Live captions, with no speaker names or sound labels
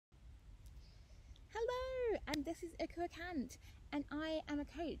and this is Ekua, and I am a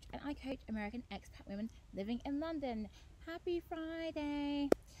coach, and I coach American expat women living in London. Happy Friday!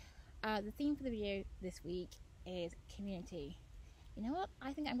 The theme for the video this week is community. You know what?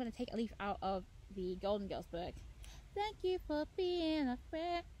 I think I'm going to take a leaf out of the Golden Girls book. Thank you for being a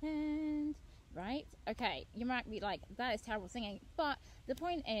friend. Right? Okay, you might be like, that is terrible singing, but the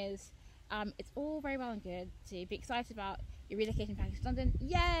point is, it's all very well and good to be excited about your relocation package to London.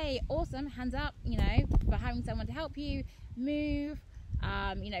 Yay! Awesome! Hands up, you know, for having someone to help you move,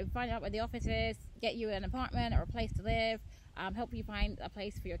 you know, find out where the office is, get you an apartment or a place to live, help you find a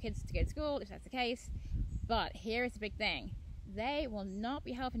place for your kids to go to school, if that's the case. But here is the big thing. They will not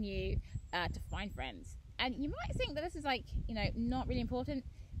be helping you to find friends. And you might think that this is like, you know, not really important,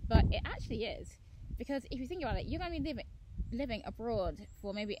 but it actually is. Because if you think about it, you're going to be living abroad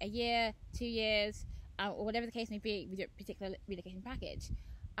for maybe a year, 2 years, or whatever the case may be with your particular relocation package.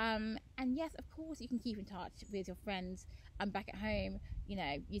 And yes, of course, you can keep in touch with your friends back at home, you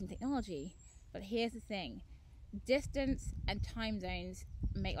know, using technology. But here's the thing. Distance and time zones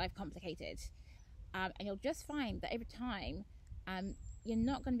make life complicated. And you'll just find that over time, you're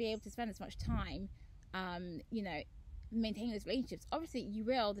not going to be able to spend as much time, you know, maintaining those relationships. Obviously, you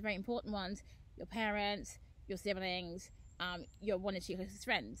will, the very important ones, your parents, your siblings, your one or two closest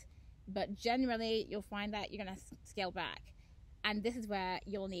friends. But generally, you'll find that you're going to scale back. And this is where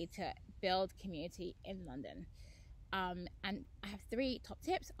you'll need to build community in London. And I have 3 top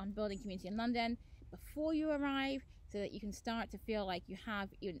tips on building community in London before you arrive, so that you can start to feel like you have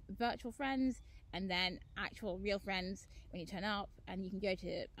even virtual friends and then actual real friends when you turn up, and you can go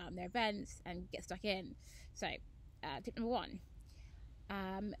to their events and get stuck in. So tip number 1,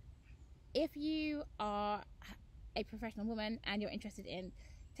 if you are a professional woman and you're interested in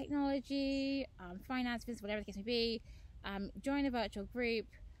technology, finance, business, whatever the case may be, join a virtual group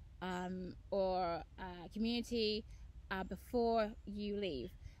or community before you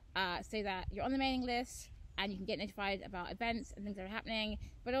leave, so that you're on the mailing list and you can get notified about events and things that are happening,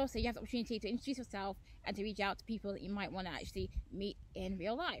 but also you have the opportunity to introduce yourself and to reach out to people that you might want to actually meet in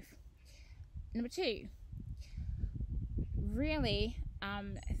real life. Number 2, really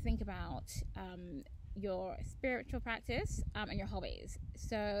think about your spiritual practice and your hobbies.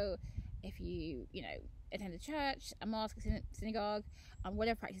 So if you know, attend a church, a mosque, a synagogue,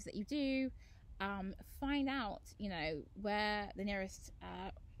 whatever practice that you do, find out, you know, where the nearest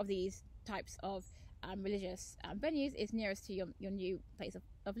of these types of religious venues is nearest to your new place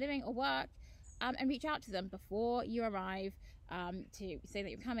of living or work, and reach out to them before you arrive, to say that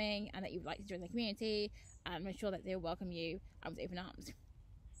you're coming and that you'd like to join the community, and ensure that they'll welcome you with open arms.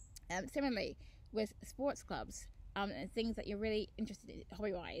 Similarly, with sports clubs and things that you're really interested in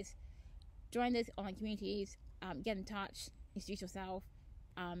hobby-wise, join those online communities, get in touch, introduce yourself,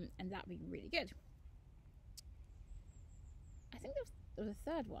 and that would be really good. I think there was a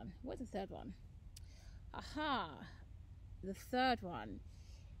third one. What's the third one? Aha! The third one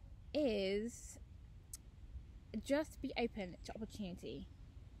is just be open to opportunity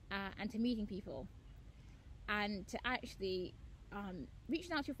and to meeting people, and to actually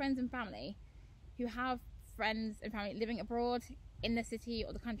reaching out to your friends and family who have friends and family living abroad in the city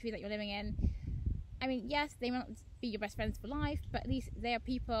or the country that you're living in. I mean, yes, they might not be your best friends for life, but at least they are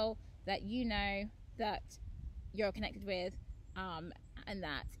people that you know, that you're connected with, and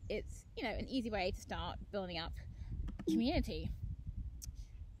that it's, you know, an easy way to start building up community.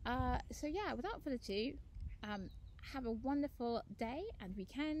 So yeah, without further ado, have a wonderful day and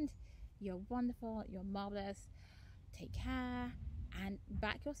weekend. You're wonderful, you're marvelous. Take care and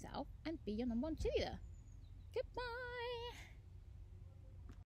back yourself and be your #1 cheerleader. Goodbye.